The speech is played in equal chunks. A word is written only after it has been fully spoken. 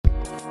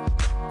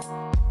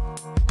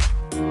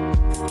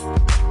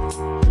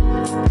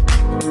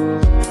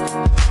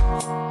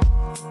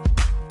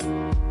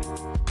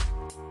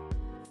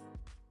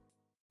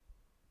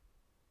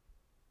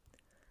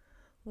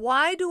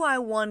Why do I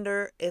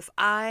wonder if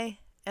I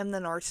am the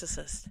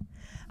narcissist?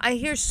 I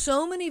hear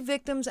so many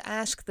victims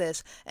ask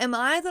this. Am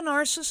I the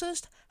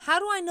narcissist? How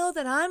do I know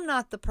that I'm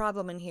not the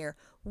problem in here?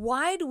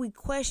 Why do we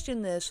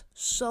question this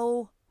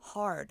so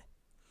hard?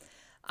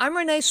 I'm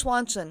Renee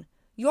Swanson,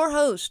 your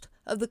host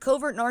of the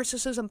Covert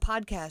Narcissism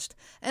podcast,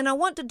 and I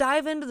want to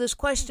dive into this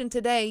question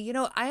today.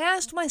 I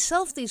asked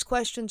myself these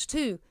questions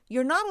too.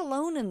 You're not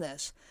alone in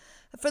this.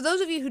 For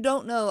those of you who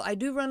don't know, I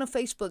do run a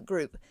Facebook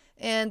group,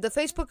 and the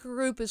Facebook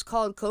group is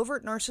called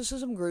Covert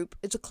Narcissism Group.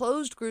 It's a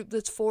closed group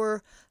that's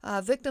for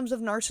victims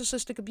of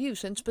narcissistic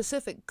abuse, in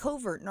specific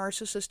covert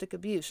narcissistic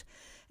abuse.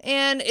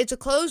 And it's a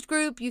closed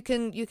group. You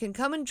can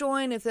come and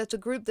join if that's a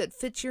group that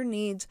fits your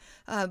needs,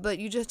 but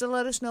you just have to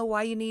let us know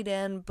why you need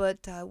in.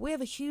 But we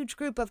have a huge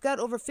group. I've got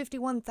over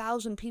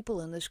 51,000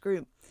 people in this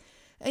group.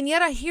 And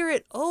yet I hear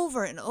it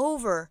over and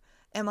over.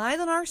 Am I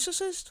the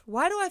narcissist?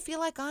 Why do I feel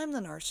like I'm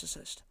the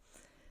narcissist?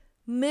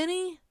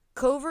 Many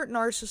covert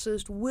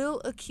narcissists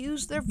will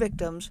accuse their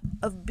victims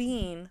of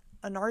being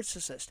a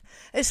narcissist,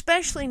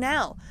 especially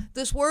now.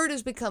 This word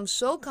has become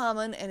so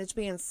common and it's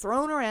being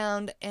thrown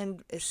around,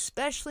 and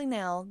especially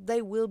now,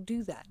 they will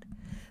do that.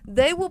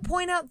 They will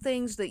point out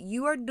things that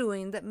you are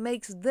doing that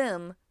makes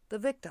them the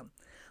victim.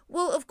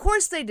 Well, of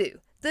course they do.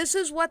 This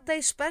is what they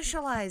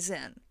specialize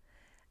in.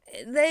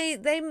 They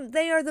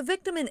are the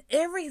victim in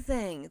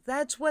everything.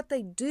 That's what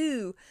they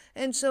do.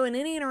 And so in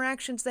any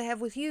interactions they have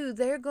with you,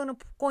 they're going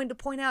to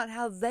point out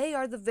how they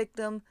are the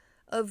victim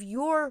of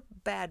your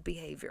bad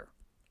behavior.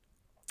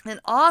 And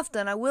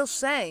often, I will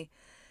say,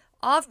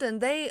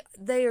 they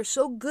are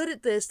so good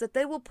at this that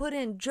they will put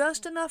in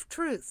just enough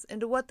truth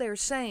into what they're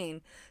saying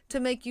to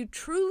make you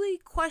truly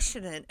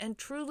question it and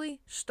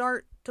truly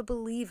start to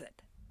believe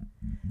it.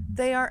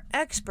 They are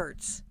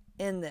experts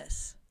in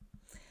this.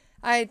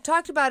 I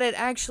talked about it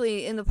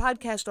actually in the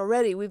podcast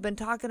already. We've been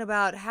talking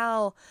about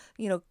how,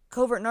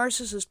 covert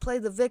narcissists play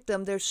the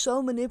victim. They're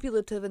so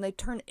manipulative and they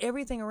turn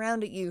everything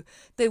around at you.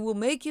 They will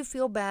make you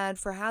feel bad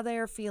for how they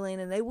are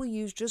feeling, and they will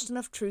use just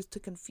enough truth to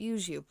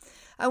confuse you.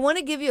 I want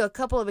to give you a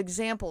couple of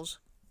examples.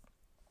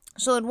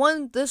 So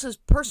this is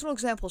personal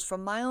examples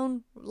from my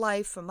own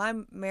life, from my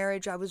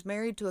marriage. I was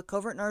married to a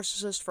covert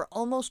narcissist for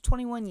almost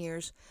 21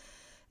 years.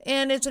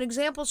 And it's an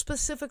example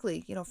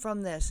specifically,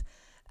 from this.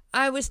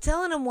 I was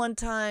telling him one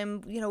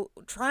time,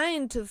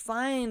 trying to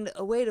find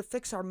a way to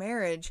fix our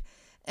marriage,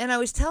 and I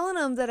was telling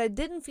him that I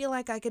didn't feel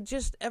like I could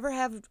just ever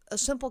have a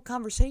simple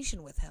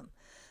conversation with him.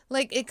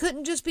 Like, it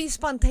couldn't just be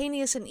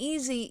spontaneous and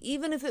easy,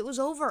 even if it was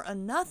over a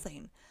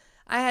nothing.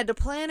 I had to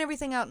plan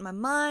everything out in my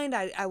mind.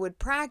 I would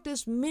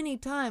practice many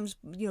times,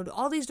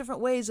 all these different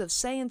ways of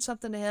saying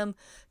something to him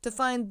to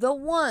find the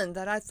one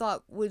that I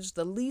thought was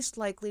the least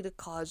likely to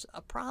cause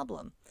a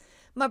problem.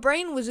 My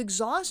brain was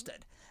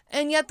exhausted.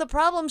 And yet the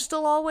problem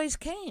still always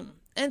came.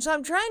 And so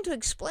I'm trying to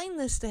explain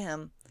this to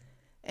him.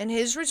 And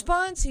his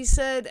response, he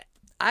said,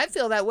 I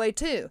feel that way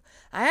too.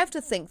 I have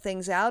to think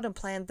things out and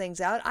plan things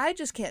out. I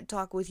just can't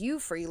talk with you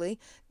freely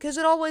because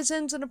it always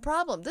ends in a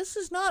problem. This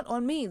is not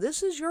on me.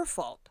 This is your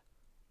fault.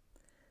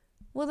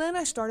 Well, then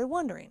I started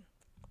wondering,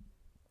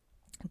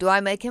 do I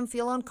make him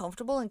feel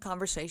uncomfortable in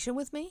conversation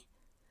with me?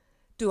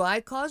 Do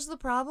I cause the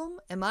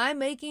problem? Am I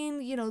making,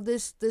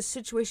 this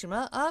situation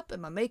up?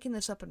 Am I making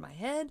this up in my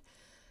head?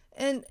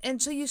 And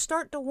so you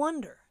start to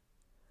wonder,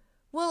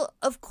 well,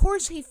 of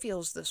course he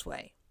feels this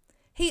way.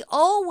 He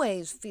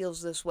always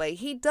feels this way.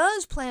 He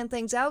does plan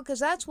things out because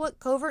that's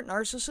what covert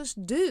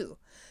narcissists do.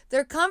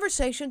 Their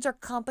conversations are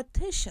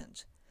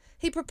competitions.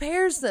 He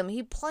prepares them.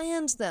 He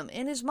plans them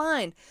in his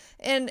mind.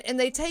 And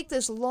they take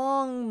this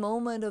long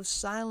moment of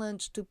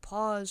silence to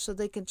pause so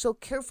they can so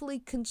carefully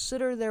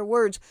consider their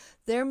words.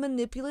 They're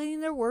manipulating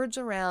their words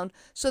around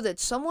so that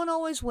someone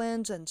always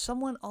wins and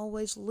someone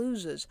always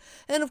loses.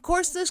 And of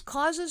course, this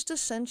causes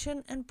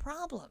dissension and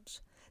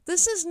problems.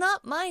 This is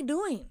not my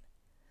doing.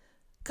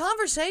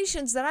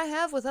 Conversations that I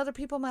have with other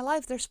people in my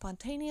life, they're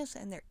spontaneous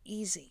and they're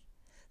easy.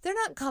 They're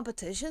not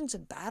competitions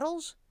and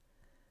battles.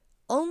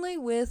 Only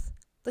with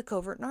the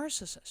covert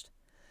narcissist.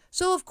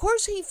 So of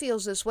course he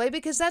feels this way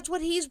because that's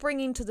what he's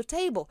bringing to the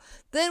table.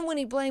 Then when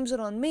he blames it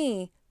on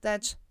me,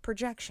 that's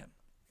projection.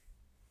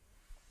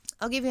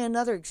 I'll give you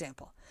another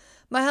example.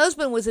 My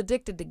husband was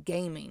addicted to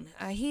gaming.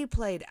 He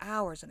played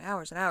hours and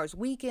hours and hours,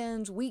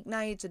 weekends,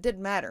 weeknights, it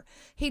didn't matter.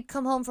 He'd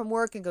come home from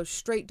work and go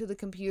straight to the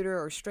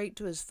computer or straight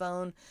to his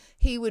phone.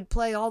 He would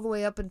play all the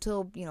way up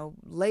until,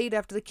 late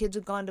after the kids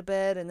had gone to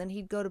bed, and then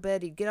he'd go to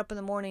bed. He'd get up in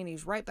the morning,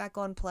 he's right back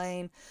on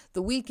playing.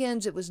 The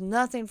weekends, it was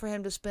nothing for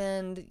him to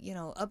spend,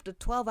 up to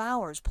 12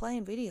 hours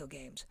playing video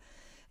games.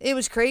 It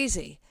was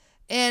crazy.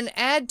 And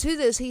add to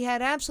this, he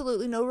had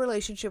absolutely no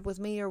relationship with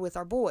me or with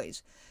our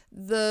boys.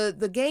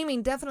 The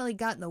gaming definitely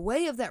got in the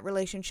way of that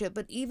relationship,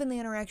 but even the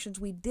interactions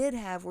we did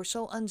have were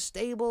so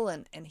unstable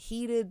and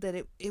heated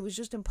that it was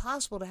just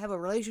impossible to have a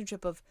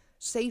relationship of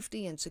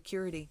safety and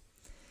security.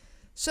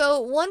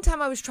 So one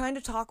time I was trying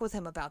to talk with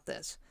him about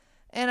this.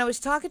 And I was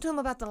talking to him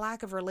about the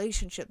lack of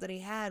relationship that he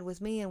had with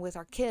me and with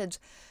our kids.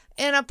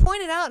 And I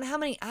pointed out how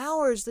many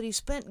hours that he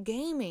spent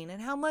gaming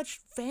and how much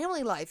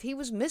family life he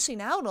was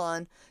missing out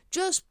on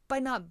just by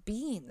not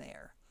being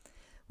there.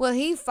 Well,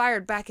 he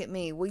fired back at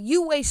me. Well,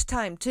 you waste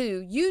time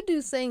too. You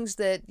do things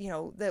that,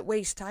 that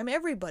waste time.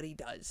 Everybody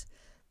does.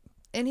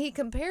 And he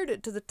compared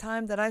it to the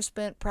time that I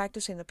spent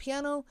practicing the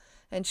piano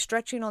and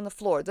stretching on the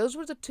floor. Those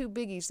were the two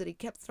biggies that he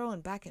kept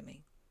throwing back at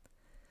me.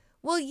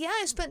 Well, yeah,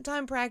 I spent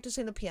time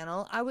practicing the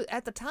piano.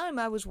 At the time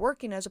I was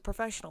working as a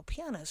professional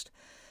pianist.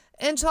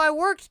 And so I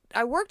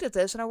worked at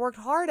this and I worked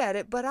hard at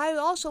it, but I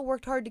also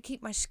worked hard to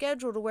keep my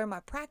schedule to where my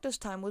practice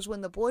time was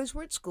when the boys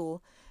were at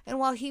school and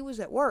while he was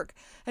at work.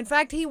 In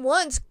fact, he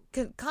once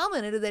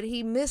commented that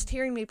he missed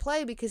hearing me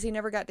play because he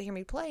never got to hear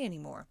me play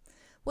anymore.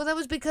 Well, that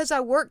was because I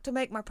worked to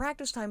make my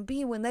practice time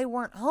be when they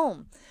weren't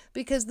home,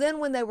 because then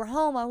when they were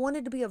home, I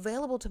wanted to be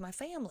available to my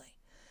family.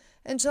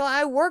 And so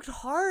I worked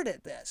hard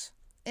at this,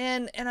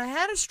 and I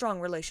had a strong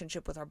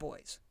relationship with our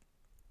boys.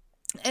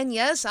 And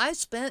yes, I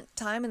spent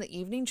time in the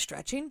evening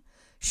stretching.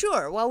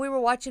 Sure, while we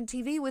were watching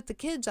TV with the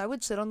kids, I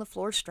would sit on the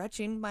floor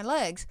stretching my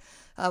legs.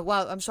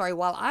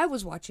 While I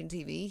was watching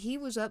TV, he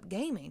was up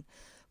gaming.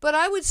 But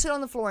I would sit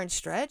on the floor and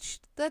stretch.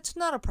 That's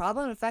not a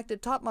problem. In fact,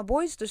 it taught my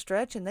boys to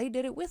stretch, and they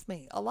did it with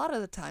me a lot of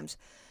the times.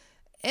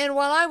 And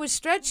while I was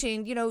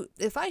stretching,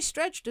 if I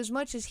stretched as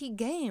much as he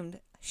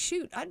gamed,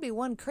 shoot, I'd be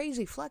one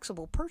crazy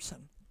flexible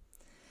person.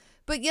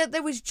 But yet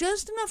there was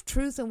just enough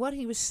truth in what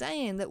he was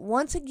saying that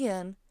once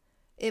again,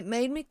 it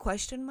made me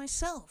question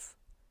myself.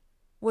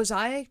 Was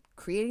I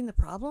creating the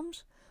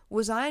problems?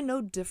 Was I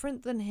no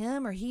different than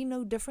him, or he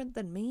no different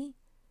than me?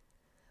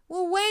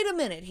 Well, wait a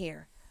minute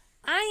here.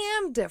 I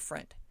am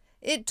different.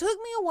 It took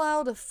me a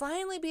while to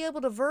finally be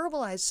able to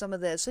verbalize some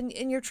of this, and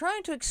you're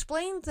trying to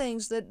explain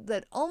things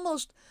that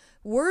almost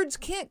words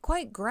can't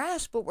quite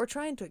grasp what we're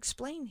trying to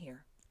explain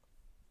here.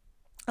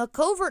 A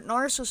covert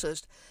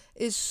narcissist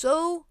is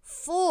so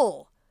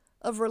full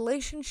of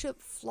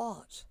relationship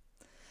flaws.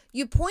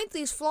 You point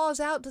these flaws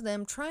out to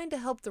them trying to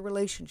help the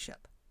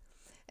relationship,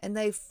 and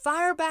they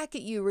fire back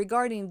at you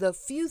regarding the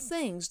few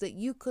things that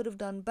you could have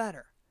done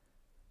better.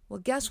 Well,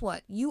 guess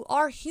what? You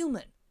are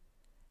human.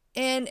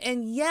 And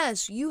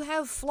yes, you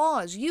have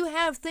flaws. You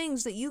have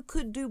things that you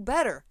could do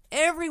better.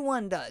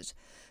 Everyone does.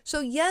 So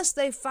yes,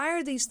 they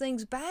fire these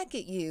things back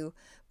at you,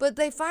 but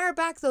they fire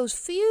back those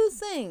few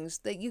things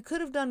that you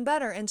could have done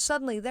better, and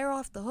suddenly they're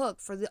off the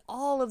hook for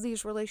all of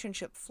these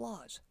relationship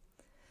flaws.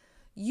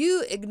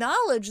 You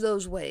acknowledge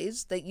those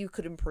ways that you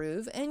could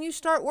improve, and you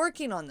start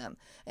working on them.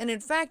 And in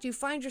fact, you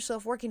find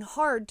yourself working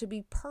hard to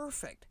be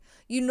perfect.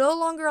 You no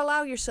longer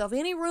allow yourself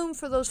any room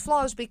for those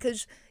flaws,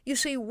 because you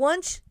see,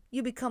 once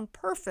you become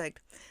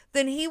perfect,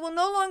 then he will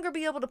no longer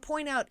be able to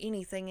point out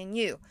anything in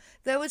you.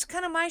 That was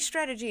kind of my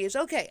strategy is,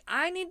 okay,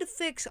 I need to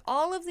fix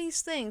all of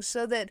these things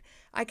so that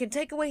I can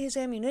take away his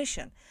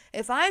ammunition.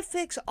 If I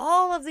fix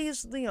all of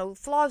these,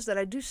 flaws that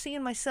I do see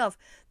in myself,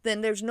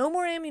 then there's no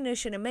more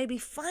ammunition, and maybe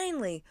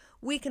finally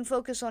we can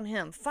focus on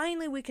him.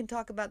 Finally we can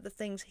talk about the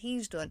things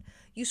he's doing.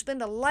 You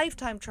spend a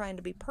lifetime trying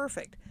to be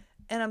perfect,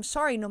 and I'm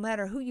sorry, no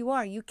matter who you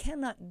are, you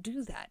cannot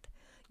do that.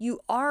 You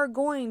are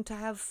going to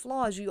have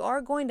flaws. You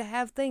are going to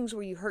have things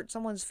where you hurt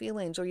someone's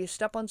feelings or you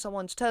step on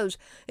someone's toes.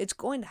 It's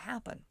going to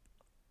happen.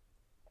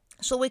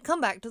 So we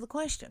come back to the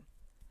question,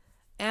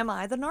 am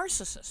I the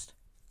narcissist?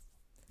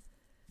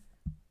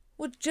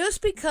 Well,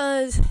 just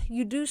because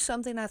you do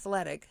something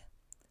athletic,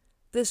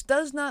 this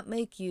does not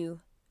make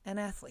you an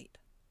athlete.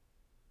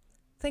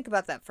 Think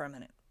about that for a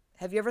minute.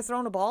 Have you ever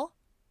thrown a ball?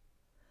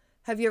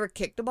 Have you ever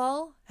kicked a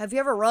ball? Have you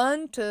ever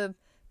run to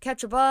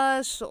catch a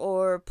bus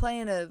or play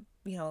in a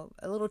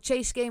little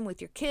chase game with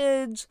your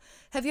kids?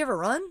 Have you ever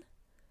run?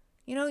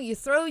 You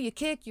throw, you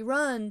kick, you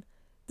run.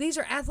 These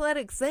are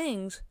athletic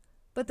things,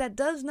 but that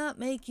does not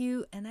make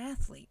you an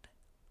athlete.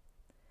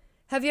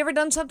 Have you ever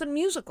done something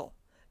musical?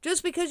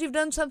 Just because you've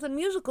done something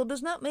musical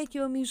does not make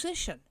you a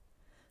musician.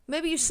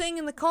 Maybe you sing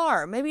in the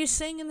car. Maybe you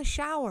sing in the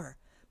shower.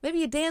 Maybe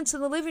you dance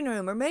in the living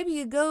room, or maybe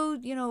you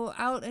go,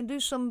 out and do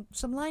some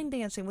line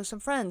dancing with some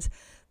friends.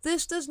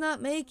 This does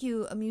not make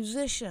you a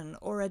musician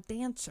or a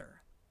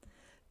dancer.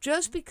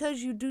 Just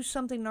because you do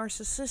something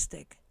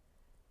narcissistic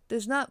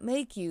does not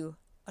make you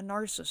a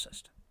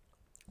narcissist.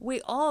 We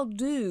all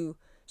do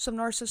some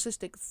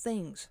narcissistic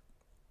things.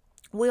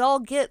 We all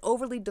get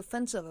overly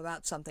defensive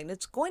about something.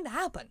 It's going to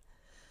happen.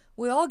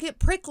 We all get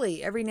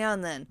prickly every now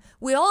and then.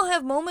 We all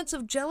have moments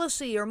of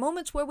jealousy or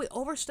moments where we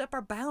overstep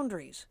our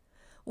boundaries.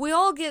 We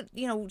all get,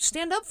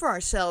 stand up for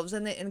ourselves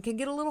and can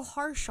get a little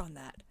harsh on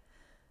that.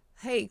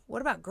 Hey,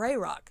 what about gray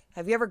rock?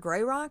 Have you ever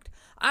gray rocked?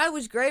 I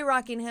was gray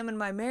rocking him in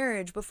my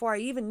marriage before I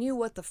even knew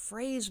what the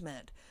phrase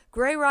meant.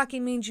 Gray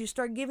rocking means you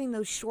start giving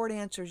those short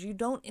answers. You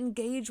don't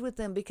engage with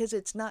them because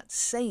it's not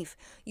safe.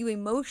 You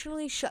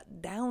emotionally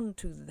shut down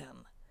to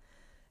them.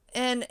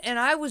 And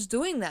I was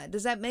doing that.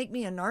 Does that make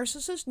me a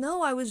narcissist?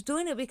 No, I was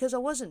doing it because I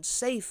wasn't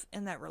safe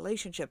in that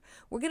relationship.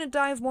 We're going to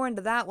dive more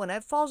into that one.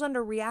 That falls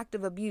under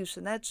reactive abuse,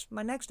 and that's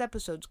my next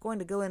episode's going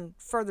to go in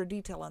further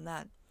detail on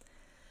that.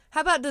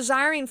 How about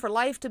desiring for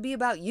life to be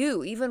about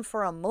you, even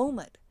for a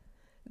moment?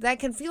 That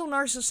can feel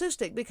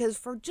narcissistic because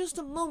for just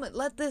a moment,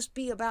 let this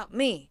be about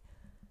me.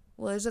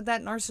 Well, isn't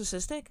that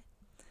narcissistic?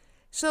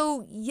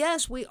 So,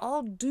 yes, we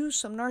all do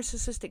some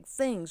narcissistic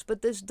things,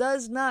 but this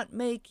does not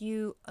make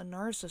you a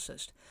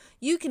narcissist.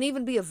 You can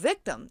even be a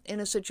victim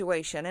in a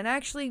situation and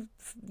actually,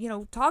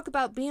 talk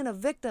about being a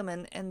victim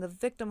and the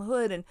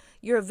victimhood, and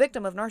you're a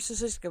victim of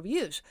narcissistic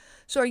abuse.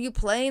 So are you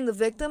playing the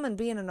victim and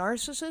being a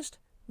narcissist?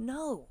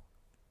 No.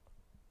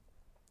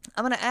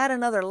 I'm going to add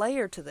another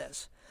layer to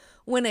this.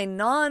 When a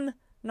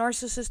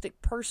non-narcissistic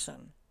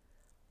person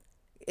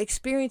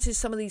experiences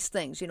some of these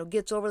things,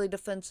 gets overly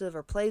defensive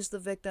or plays the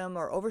victim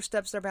or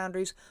oversteps their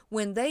boundaries,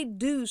 when they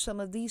do some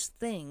of these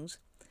things,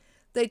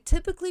 they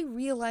typically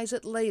realize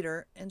it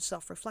later in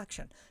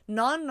self-reflection.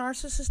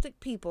 Non-narcissistic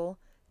people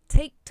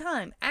take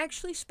time,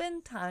 actually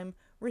spend time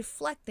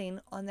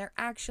reflecting on their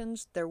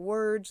actions, their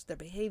words, their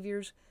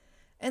behaviors,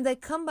 and they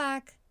come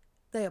back,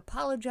 they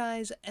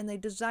apologize, and they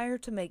desire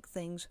to make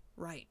things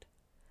right.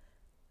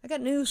 I got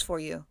news for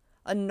you.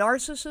 A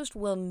narcissist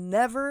will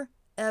never,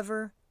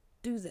 ever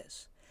do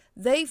this.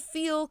 They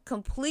feel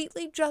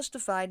completely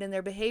justified in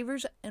their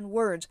behaviors and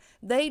words.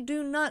 They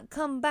do not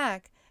come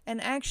back and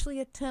actually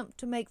attempt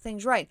to make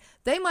things right.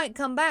 They might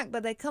come back,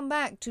 but they come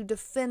back to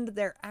defend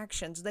their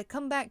actions. They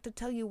come back to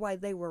tell you why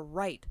they were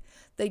right.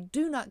 They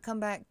do not come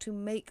back to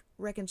make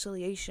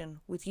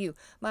reconciliation with you.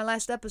 My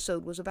last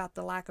episode was about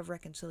the lack of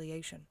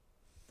reconciliation.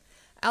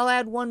 I'll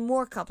add one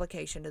more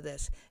complication to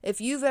this.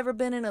 If you've ever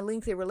been in a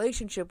lengthy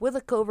relationship with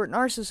a covert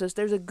narcissist,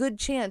 there's a good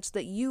chance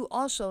that you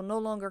also no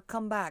longer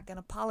come back and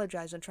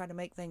apologize and try to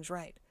make things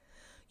right.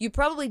 You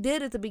probably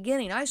did at the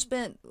beginning. I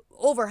spent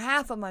over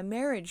half of my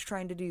marriage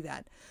trying to do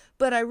that.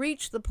 But I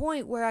reached the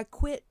point where I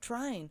quit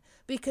trying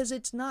because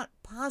it's not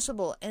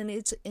possible and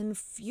it's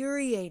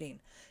infuriating.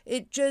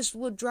 It just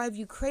will drive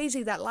you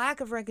crazy. That lack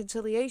of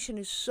reconciliation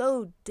is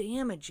so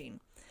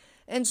damaging.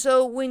 And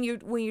so when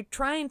you're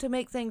trying to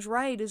make things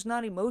right is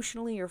not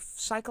emotionally or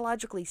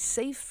psychologically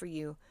safe for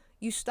you,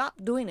 you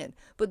stop doing it.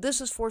 But this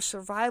is for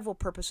survival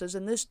purposes,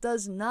 and this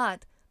does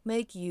not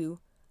make you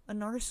a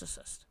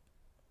narcissist.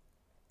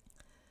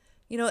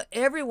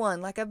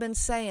 Everyone, like I've been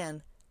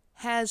saying,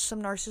 has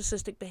some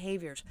narcissistic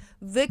behaviors.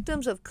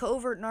 Victims of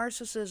covert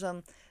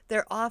narcissism,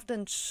 they're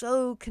often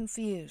so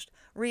confused.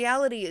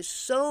 Reality is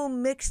so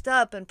mixed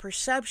up and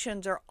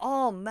perceptions are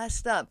all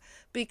messed up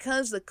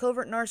because the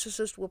covert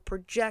narcissist will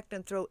project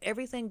and throw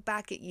everything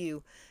back at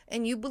you.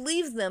 And you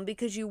believe them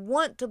because you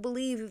want to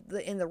believe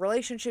in the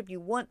relationship, you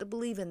want to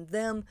believe in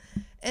them.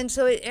 And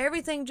so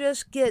everything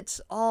just gets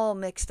all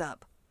mixed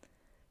up.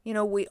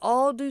 We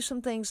all do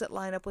some things that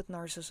line up with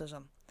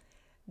narcissism.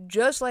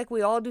 Just like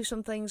we all do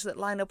some things that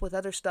line up with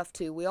other stuff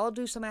too. We all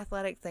do some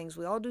athletic things.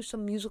 We all do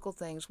some musical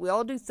things. We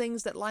all do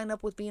things that line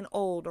up with being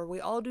old, or we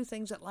all do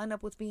things that line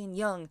up with being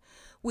young.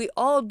 We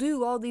all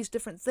do all these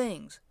different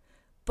things.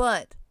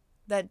 But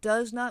that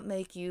does not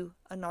make you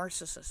a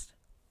narcissist.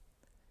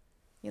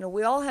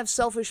 We all have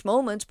selfish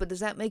moments, but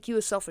does that make you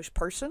a selfish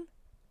person?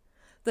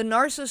 The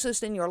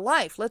narcissist in your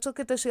life, let's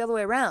look at this the other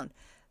way around.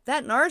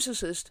 That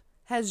narcissist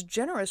has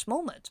generous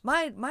moments.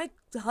 My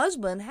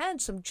husband had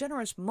some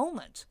generous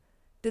moments.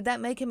 Did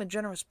that make him a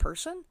generous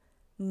person?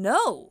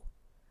 No.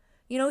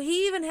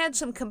 He even had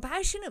some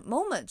compassionate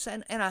moments,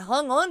 and I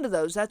hung on to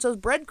those. That's those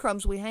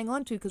breadcrumbs we hang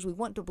on to because we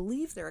want to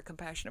believe they're a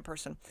compassionate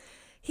person.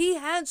 He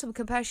had some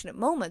compassionate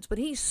moments, but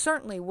he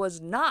certainly was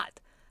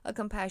not a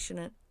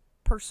compassionate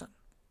person.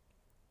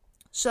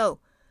 So,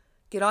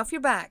 get off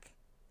your back.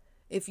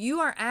 If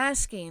you are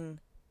asking,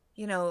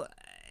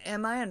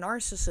 am I a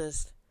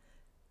narcissist?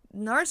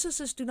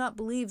 Narcissists do not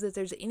believe that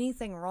there's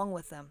anything wrong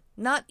with them.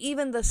 Not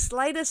even the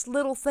slightest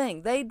little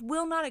thing. They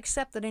will not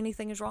accept that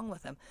anything is wrong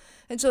with them.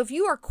 And so if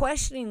you are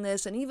questioning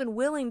this and even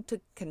willing to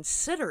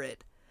consider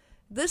it,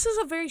 this is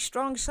a very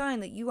strong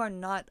sign that you are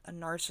not a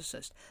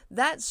narcissist.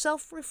 That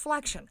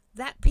self-reflection,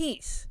 that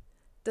peace,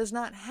 does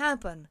not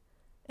happen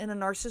in a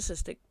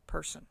narcissistic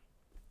person.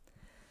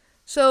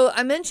 So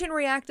I mentioned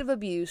reactive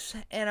abuse,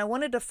 and I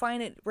want to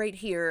define it right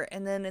here.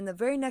 And then in the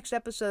very next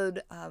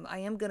episode, I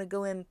am going to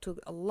go into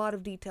a lot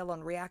of detail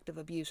on reactive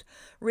abuse.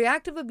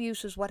 Reactive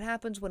abuse is what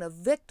happens when the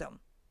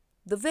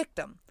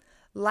victim,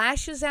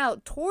 lashes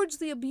out towards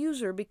the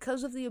abuser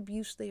because of the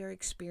abuse they are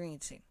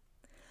experiencing.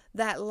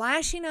 That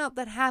lashing out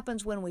that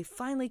happens when we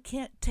finally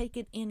can't take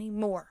it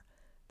anymore.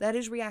 That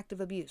is reactive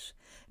abuse.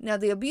 Now,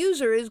 the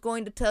abuser is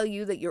going to tell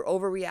you that you're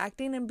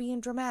overreacting and being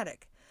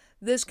dramatic.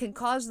 This can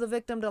cause the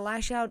victim to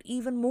lash out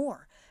even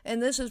more.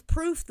 And this is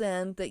proof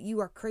then that you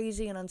are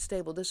crazy and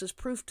unstable. This is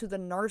proof to the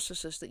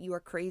narcissist that you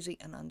are crazy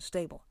and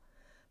unstable.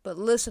 But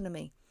listen to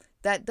me.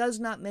 That does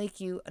not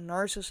make you a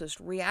narcissist.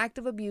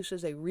 Reactive abuse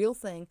is a real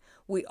thing.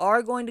 We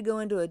are going to go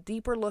into a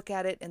deeper look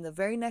at it in the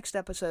very next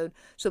episode.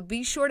 So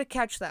be sure to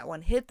catch that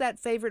one. Hit that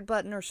favorite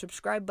button or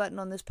subscribe button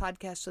on this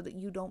podcast so that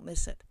you don't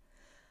miss it.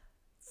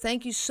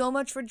 Thank you so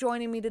much for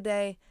joining me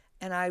today,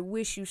 and I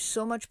wish you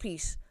so much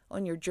peace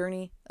on your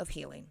journey of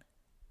healing.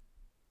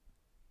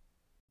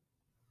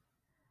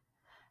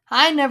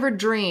 I never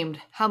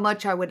dreamed how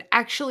much I would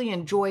actually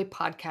enjoy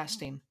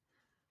podcasting.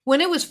 When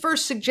it was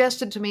first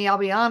suggested to me, I'll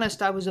be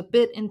honest, I was a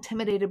bit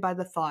intimidated by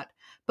the thought.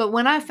 But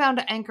when I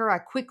found Anchor, I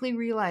quickly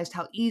realized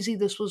how easy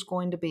this was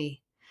going to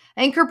be.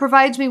 Anchor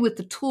provides me with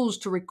the tools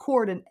to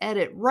record and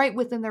edit right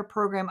within their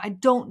program. I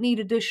don't need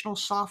additional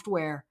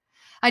software.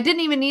 I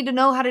didn't even need to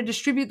know how to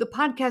distribute the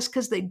podcast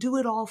because they do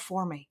it all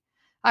for me.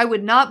 I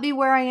would not be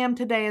where I am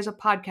today as a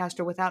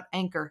podcaster without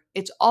Anchor.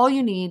 It's all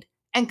you need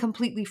and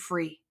completely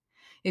free.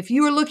 If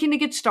you are looking to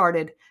get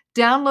started,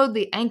 download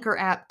the Anchor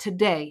app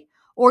today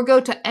or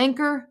go to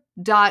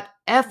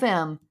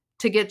anchor.fm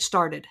to get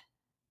started.